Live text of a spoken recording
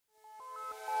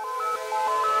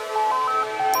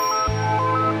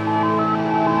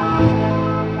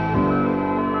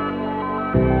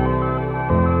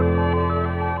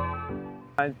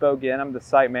My name's Bo Ginn. I'm the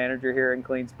site manager here in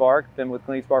CleanSpark. Been with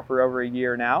CleanSpark for over a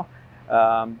year now.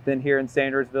 Been here in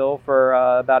Sandersville for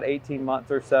about 18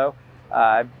 months or so.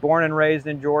 Born and raised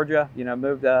in Georgia.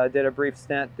 Moved, did a brief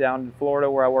stint down in Florida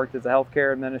where I worked as a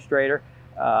healthcare administrator.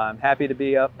 I'm happy to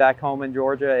be back home in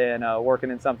Georgia and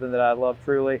working in something that I love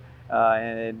truly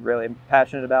and really am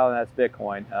passionate about, and that's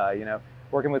Bitcoin.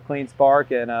 Working with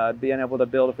CleanSpark and being able to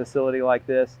build a facility like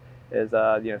this is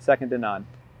second to none.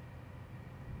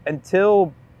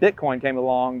 Until Bitcoin came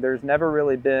along, there's never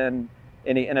really been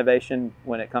any innovation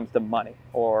when it comes to money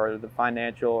or the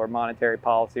financial or monetary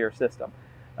policy or system.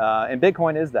 And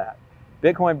Bitcoin is that.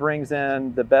 Bitcoin brings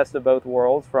in the best of both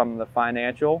worlds from the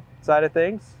financial side of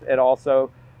things and also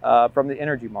from the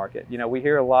energy market. We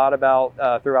hear a lot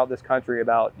about throughout this country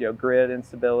about grid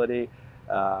instability,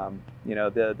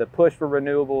 the push for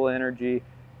renewable energy,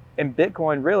 and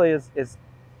Bitcoin really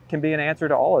can be an answer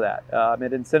to all of that.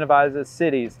 It incentivizes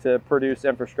cities to produce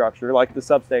infrastructure like the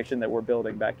substation that we're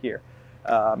building back here.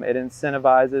 It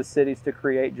incentivizes cities to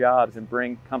create jobs and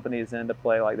bring companies into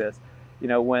play like this.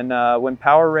 When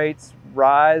power rates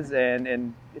rise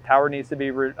and power needs to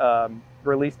be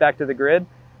released back to the grid,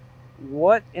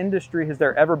 what industry has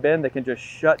there ever been that can just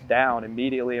shut down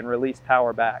immediately and release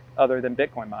power back other than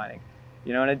Bitcoin mining?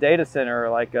 In a data center,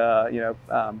 like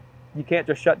you can't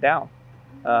just shut down.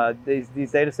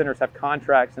 These data centers have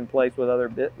contracts in place with other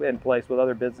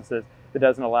businesses that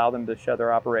doesn't allow them to shut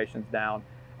their operations down.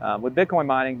 With Bitcoin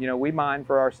mining, we mine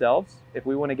for ourselves. If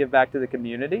we want to give back to the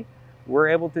community, we're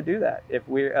able to do that.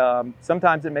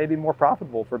 Sometimes it may be more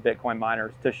profitable for Bitcoin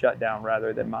miners to shut down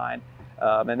rather than mine,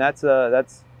 and that's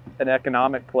an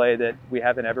economic play that we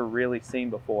haven't ever really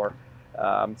seen before.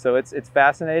 So it's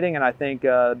fascinating, and I think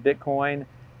Bitcoin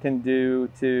can do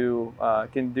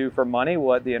for money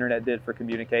what the internet did for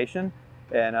communication,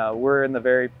 and we're in the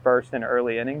very first and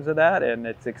early innings of that, and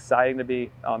it's exciting to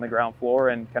be on the ground floor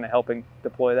and kind of helping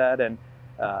deploy that and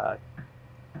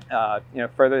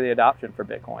further the adoption for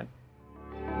Bitcoin.